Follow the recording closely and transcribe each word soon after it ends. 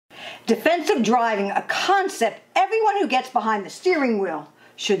Defensive driving, a concept everyone who gets behind the steering wheel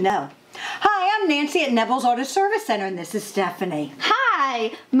should know. Hi, I'm Nancy at Kneble's Auto Service Center, and this is Stephanie.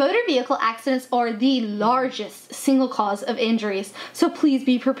 Hi! Motor vehicle accidents are the largest single cause of injuries, so please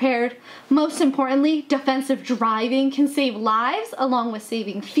be prepared. Most importantly, defensive driving can save lives along with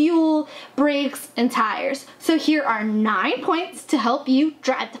saving fuel, brakes, and tires. So here are 9 points to help you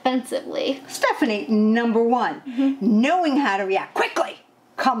drive defensively. Stephanie, number one, knowing how to react quickly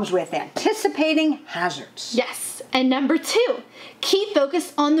comes with anticipating hazards. Yes, and number 2, keep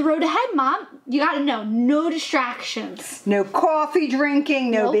focused on the road ahead, Mom. You gotta know, no distractions. No coffee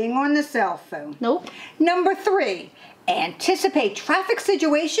drinking, no Nope. being on the cell phone. Nope. Number 3, anticipate traffic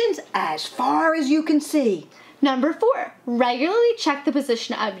situations as far as you can see. Number 4, regularly check the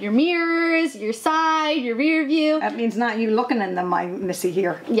position of your mirrors, your side, your rear view. That means not you looking in them, my missy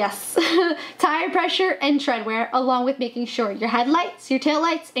here. Yes. Tire pressure and tread wear, along with making sure your headlights, your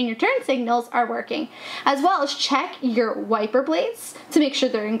taillights, and your turn signals are working. As well as check your wiper blades to make sure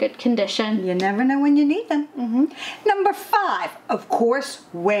they're in good condition. You never know when you need them. Number 5, of course,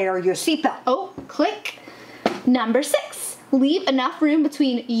 wear your seatbelt. Oh, click. Number 6, leave enough room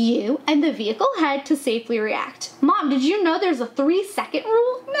between you and the vehicle head to safely react. Mom, did you know there's a 3-second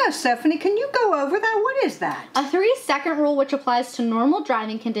rule? No, Stephanie, can you go over that? What is that? A 3-second rule which applies to normal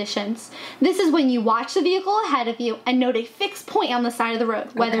driving conditions. This is when you watch the vehicle ahead of you and note a fixed point on the side of the road,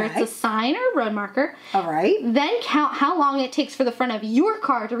 whether Okay. it's a sign or a road marker. All right. Then count how long it takes for the front of your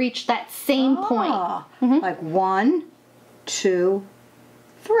car to reach that same point. Like 1, 2,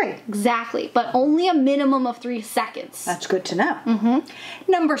 3. Exactly, but only a minimum of 3 seconds. That's good to know.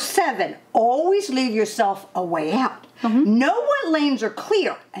 Number 7, always leave yourself a way out. Know what lanes are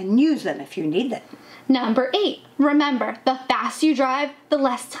clear and use them if you need them. Number 8, remember, the faster you drive, the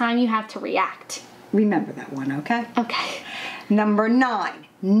less time you have to react. Remember that one, okay? Okay. Number 9,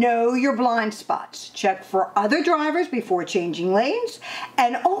 know your blind spots. Check for other drivers before changing lanes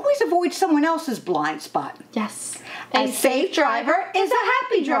and always avoid someone else's blind spot. Yes. A safe driver is a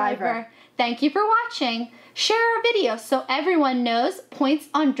happy driver. Thank you for watching. Share our video so everyone knows points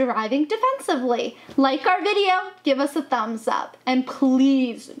on driving defensively. Like our video, give us a thumbs up, and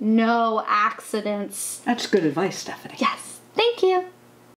please, no accidents. That's good advice, Stephanie. Yes. Thank you.